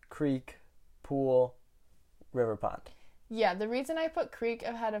 lake, creek, pool, river, pond. Yeah, the reason I put creek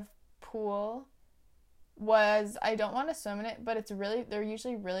ahead of pool was I don't want to swim in it, but they're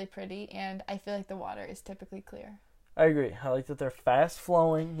usually really pretty, and I feel like the water is typically clear. I agree. I like that they're fast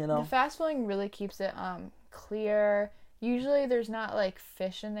flowing, The fast flowing really keeps it clear. Usually there's not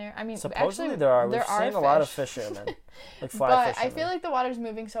fish in there. I mean, supposedly actually, there are. We've seen a lot of fishermen, fly fishermen. I feel like the water's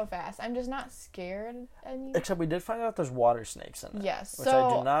moving so fast. I'm just not scared anymore. Except we did find out there's water snakes in it. Yes, which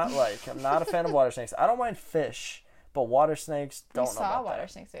I do not like. I'm not a fan of water snakes. I don't mind fish. But water snakes, don't know about that. I saw water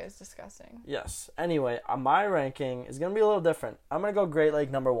snakes. It was disgusting. Yes. Anyway, my ranking is going to be a little different. I'm going to go Great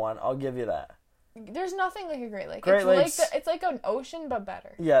Lake number 1. I'll give you that. There's nothing like a Great Lake. It's like an ocean, but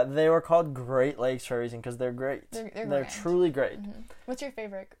better. Yeah, they were called Great Lakes for a reason because they're great. They're truly great. Mm-hmm. What's your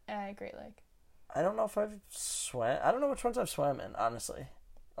favorite Great Lake? I don't know if I've swam. I don't know which ones I've swam in, honestly.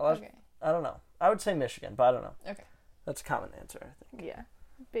 Okay. I don't know. I would say Michigan, but I don't know. Okay. That's a common answer, I think. Yeah.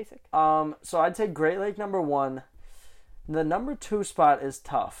 Basic. So I'd take Great Lake number 1. The number 2 spot is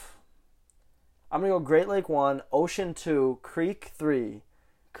tough. I'm going to go Great Lake 1, Ocean 2, Creek 3.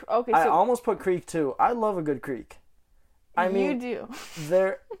 Okay, I almost put Creek 2. I love a good creek. You do.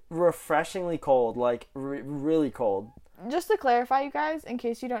 They're refreshingly cold, really cold. Just to clarify, you guys, in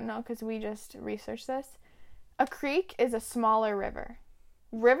case you don't know, because we just researched this, a creek is a smaller river.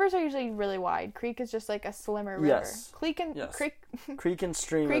 Rivers are usually really wide. Creek is just a slimmer river. Yes. Creek and stream. Creek and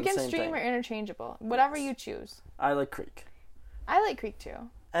stream are interchangeable. Whatever you choose. I like creek. I like creek too.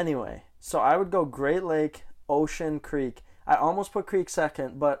 Anyway, so I would go Great Lake, Ocean, Creek. I almost put Creek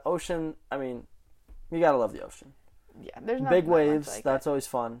second, but Ocean. I mean, you gotta love the ocean. Yeah, there's big waves. That's always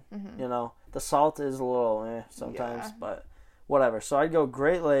fun. Mm-hmm. The salt is a little sometimes, but whatever. So I'd go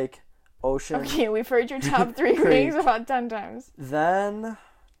Great Lake. Ocean. Okay, we've heard your top 3 ratings about 10 times. Then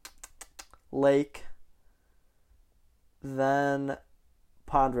lake. Then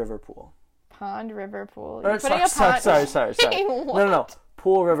pond, river, pool. Pond, river, pool. Sorry. No.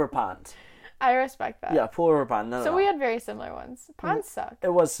 Pool, river, pond. I respect that. Yeah, pool, river, pond. No. We had very similar ones. Ponds suck.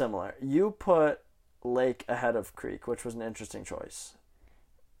 It was similar. You put lake ahead of creek, which was an interesting choice.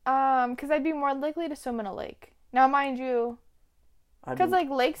 Because I'd be more likely to swim in a lake. Now, mind you... Because,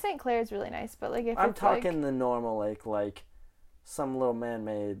 Lake St. Clair is really nice, but, if I'm talking the normal lake, some little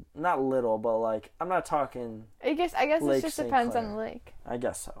man-made... Not little, but, I'm not talking... I guess it just depends on the lake. I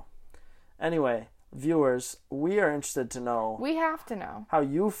guess so. Anyway, viewers, we are interested to know... We have to know. How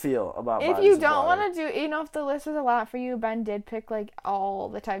you feel about if you don't want to do... if the list was a lot for you, Ben did pick, all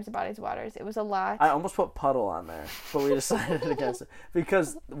the types of bodies of waters. It was a lot. I almost put puddle on there, but we decided against it.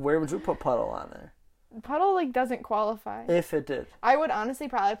 Because where would you put puddle on there? Puddle, doesn't qualify. If it did. I would honestly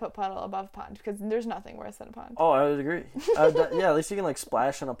probably put puddle above pond, because there's nothing worse than a pond. Oh, I would agree. Yeah, at least you can,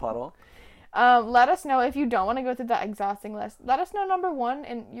 splash in a puddle. Let us know if you don't want to go through that exhausting list. Let us know number 1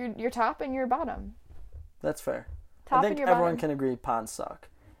 and your top and your bottom. That's fair. Top I think and your everyone bottom. can agree ponds suck.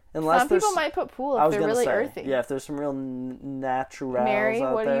 Some people might put pool if they're really earthy. Yeah, if there's some real naturals Mary,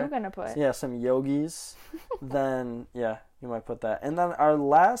 out what there. are you going to put? Yeah, some yogis. Then, yeah, you might put that. And then our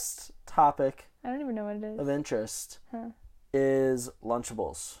last topic... I don't even know what it is. Of interest is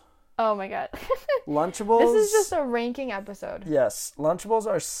Lunchables. Oh my god. Lunchables. This is just a ranking episode. Yes. Lunchables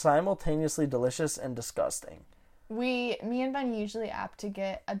are simultaneously delicious and disgusting. Me and Ben usually opt to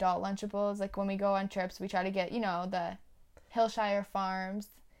get adult Lunchables. Like when we go on trips, we try to get, the Hillshire Farms.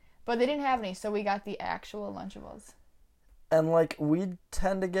 But they didn't have any, so we got the actual Lunchables. And like we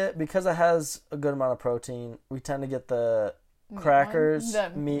tend to get, because it has a good amount of protein, we tend to get the crackers,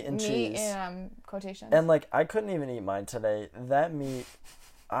 meat and cheese. Meat and quotations. And like I couldn't even eat mine today. That meat,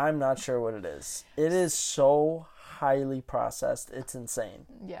 I'm not sure what it is. It is so highly processed. It's insane.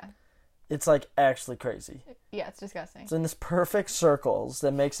 Yeah. It's like actually crazy. Yeah, it's disgusting. It's in this perfect circles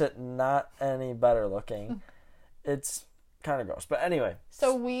that makes it not any better looking. It's kind of gross. But anyway.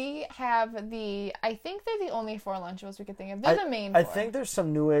 So we have I think they're the only 4 Lunchables we could think of. They're the main 4. I think there's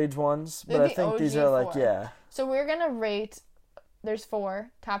some new age ones, but I think these are like, 4. Yeah. So we're going to rate, there's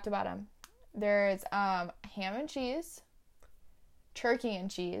 4, top to bottom. There's ham and cheese, turkey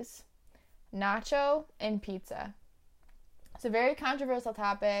and cheese, nacho, and pizza. It's a very controversial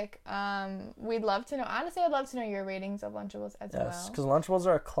topic. We'd love to know. Honestly, I'd love to know your ratings of Lunchables as well. Yes, because Lunchables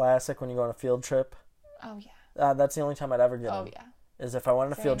are a classic when you go on a field trip. Oh, yeah. That's the only time I'd ever get them. Oh, yeah. Is if I went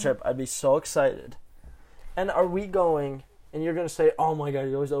on a field trip, I'd be so excited. And are we going, and you're going to say, oh my God,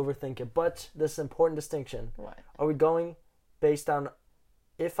 you always overthink it. But this important distinction. What? Are we going based on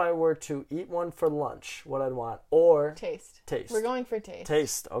if I were to eat one for lunch, what I'd want, or Taste. We're going for taste.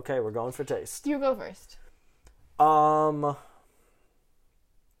 Taste. Okay, we're going for taste. You go first.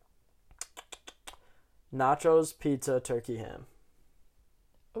 Nachos, pizza, turkey, ham.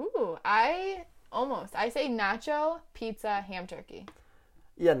 Ooh, I say nacho, pizza, ham, turkey.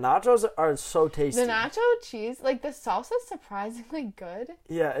 Yeah, nachos are so tasty. The nacho cheese, like the salsa is surprisingly good.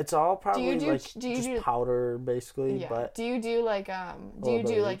 Yeah, it's all probably just powder basically. Yeah. But do you do like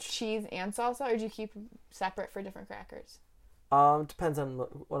cheese and salsa, or do you keep separate for different crackers? Depends on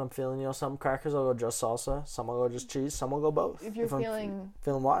what I'm feeling. Some crackers I'll go just salsa, some I'll go just cheese, some I'll go both. If you're feeling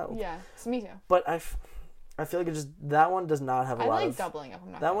wild. Yeah, it's me too. But I feel like that one does not have a lot of... I like doubling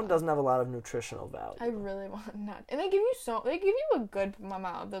up. That one doesn't have a lot of nutritional value. I really want not. And they give you a good amount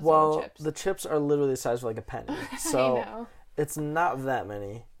of those little chips. The chips are literally the size of like a penny. So I know. It's not that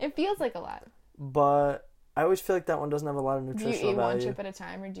many. It feels like a lot. But I always feel like that one doesn't have a lot of nutritional value. Do you eat one chip at a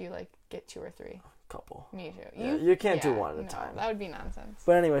time, or do you get 2 or 3? A couple. Me too. Yeah, you can't do one at a time. That would be nonsense.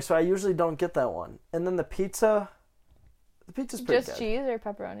 But anyway, so I usually don't get that one. And then the pizza's pretty good. Just cheese or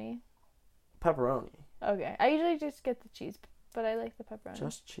pepperoni? Pepperoni. Okay. I usually just get the cheese, but I like the pepperoni.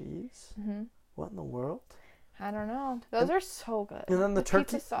 Just cheese? Mm-hmm. What in the world? I don't know. Those are so good. And then the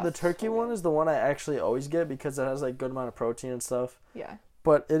turkey one is the one I actually always get because it has like good amount of protein and stuff. Yeah.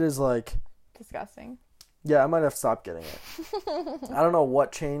 But it is like disgusting. Yeah, I might have to stop getting it. I don't know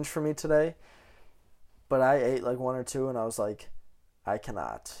what changed for me today, but I ate like 1 or 2 and I was like, I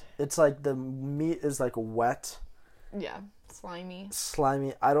cannot. It's like the meat is like wet. Yeah.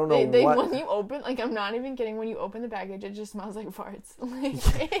 Slimy. I don't know what. When you open, like, I'm not even kidding. When you open the package, it just smells like farts.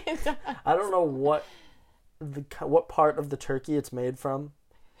 I don't know what part of the turkey it's made from.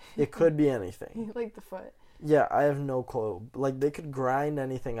 It could be anything. Like the foot. Yeah, I have no clue. Like they could grind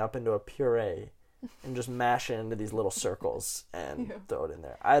anything up into a puree and just mash it into these little circles and throw it in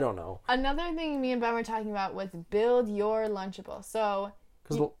there. I don't know. Another thing me and Ben were talking about was build your Lunchable. So.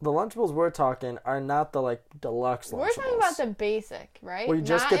 Because the Lunchables we're talking are not the, like, deluxe Lunchables. We're talking about the basic, right? Where you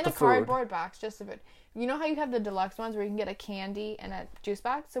just get the food. Not in a cardboard box, just the food. You know how you have the deluxe ones where you can get a candy and a juice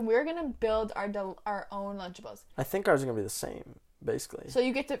box? So we're going to build our own Lunchables. I think ours are going to be the same, basically. So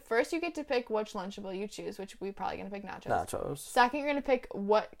you get to pick which Lunchable you choose, which we're probably going to pick nachos. 2nd, you're going to pick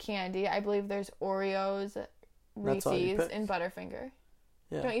what candy. I believe there's Oreos, Reese's, and Butterfinger.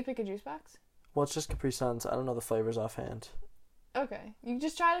 Yeah. Don't you pick a juice box? Well, it's just Capri Suns. I don't know the flavors offhand. Okay. You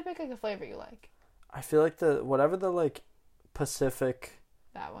just try to pick like a flavor you like. I feel like whatever the like Pacific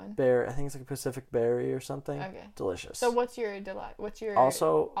that one. Berry, I think it's like a Pacific berry or something. Okay. Delicious. So what's your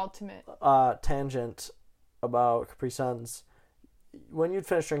also ultimate tangent about Capri Suns? When you'd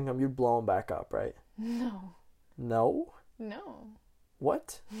finish drinking them, you'd blow them back up, right? No. No? No.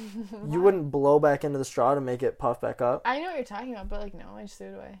 What? You wouldn't blow back into the straw to make it puff back up? I know what you're talking about, but like no, I just threw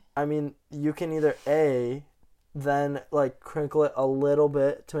it away. I mean, you can either then like crinkle it a little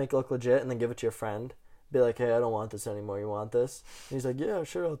bit to make it look legit and then give it to your friend. Be like, hey, I don't want this anymore. You want this? And he's like, yeah,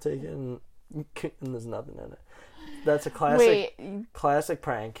 sure, I'll take it. And there's nothing in it. That's a classic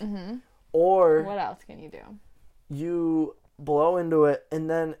prank. Mm-hmm. Or what else can you do? You blow into it and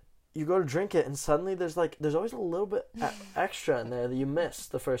then you go to drink it and suddenly there's always a little bit extra in there that you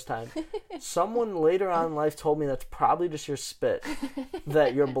missed the first time. Someone later on in life told me that's probably just your spit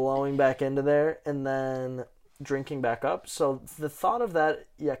that you're blowing back into there, and then drinking back up. So the thought of that,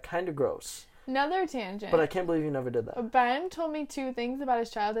 yeah, kind of gross. Another tangent. But I can't believe you never did that. Ben told me 2 things about his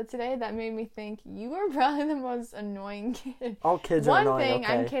childhood today that made me think you were probably the most annoying kid. All kids are annoying, One thing,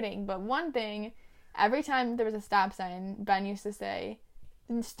 okay. I'm kidding, but one thing, every time there was a stop sign, Ben used to say,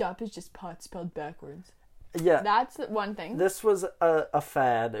 "Stop is just pot spelled backwards." Yeah. That's one thing. This was a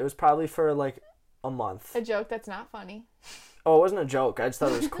fad. It was probably for like a month. A joke that's not funny. Oh, it wasn't a joke. I just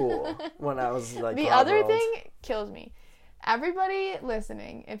thought it was cool when I was like The other thing kills me. Everybody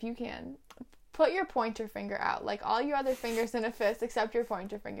listening, if you can, put your pointer finger out. Like all your other fingers in a fist except your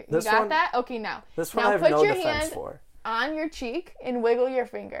pointer finger. You got that? Okay, now. This one now I have put no your defense hand for. On your cheek and wiggle your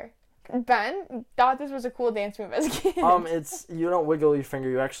finger. Ben thought this was a cool dance move as a kid. It's you don't wiggle your finger.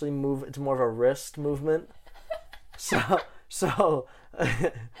 You actually move. It's more of a wrist movement. So.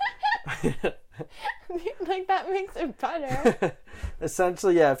 Like that makes it better.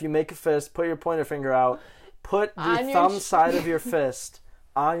 Essentially, yeah. If you make a fist, put your pointer finger out, put the thumb side of your fist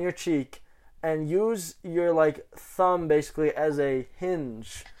on your cheek, and use your like thumb basically as a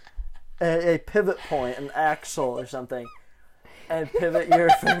hinge, a pivot point, an axle or something, and pivot your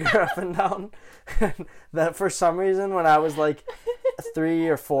finger up and down. That for some reason, when I was like 3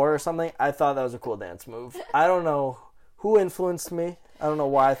 or 4 or something, I thought that was a cool dance move. I don't know who influenced me. I don't know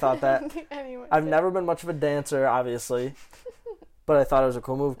why I thought that. I've never been much of a dancer, obviously, but I thought it was a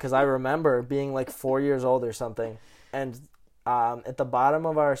cool move because I remember being like 4 years old or something, and at the bottom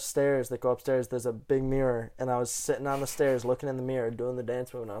of our stairs that go upstairs, there's a big mirror, and I was sitting on the stairs looking in the mirror doing the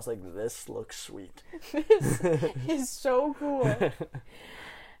dance move, and I was like, this looks sweet. This is so cool.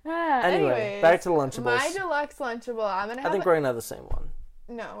 Anyway, back to the Lunchables. My deluxe Lunchable. I think we're going to have the same one.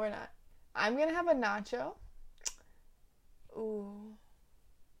 No, we're not. I'm going to have a nacho. Ooh.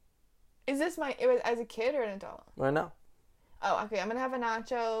 Is this it was as a kid or an adult? Right now. Oh, okay. I'm going to have a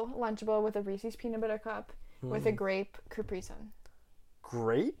nacho Lunchable with a Reese's peanut butter cup with a grape Capri Sun.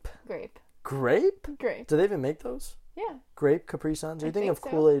 Grape? Grape. Grape? Grape. Do they even make those? Yeah. Grape Capri Suns? Are you thinking of so.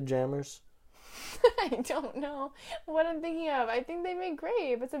 Kool-Aid Jammers? I don't know what I'm thinking of. I think they make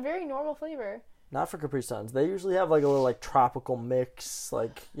grape. It's a very normal flavor. Not for Capri Suns. They usually have like a little like tropical mix,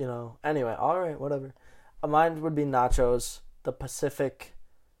 like, you know. Anyway, all right, whatever. Mine would be nachos, the Pacific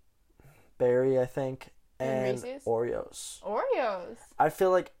berry, I think, and Oreos. Oreos. I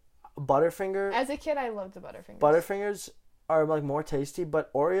feel like Butterfinger. As a kid, I loved the Butterfingers. Butterfingers are like more tasty,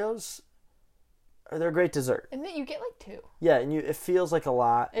 but Oreos, they're a great dessert. And then you get like 2. Yeah, and it feels like a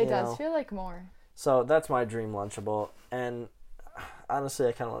lot. It does feel like more. So that's my dream Lunchable, and honestly,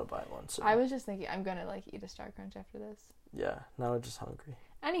 I kind of want to buy one. So. I was just thinking I'm gonna like eat a Star Crunch after this. Yeah, now I'm just hungry.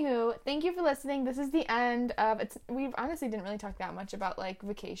 Anywho, thank you for listening. This is the end of it. We honestly didn't really talk that much about like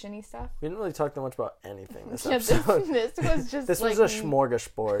vacation-y stuff. We didn't really talk that much about anything this episode. This was just this was a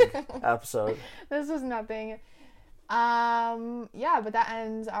smorgasbord episode. This was nothing. Yeah, but that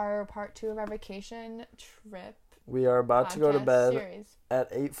ends our part 2 of our vacation trip. We are about to go to bed series.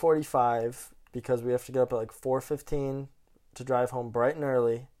 At 8:45 because we have to get up at like 4:15 to drive home bright and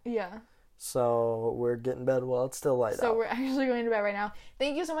early. Yeah. So we're getting bed while it's still light out. So we're actually going to bed right now.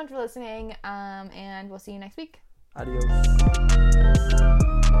 Thank you so much for listening, and we'll see you next week. Adios.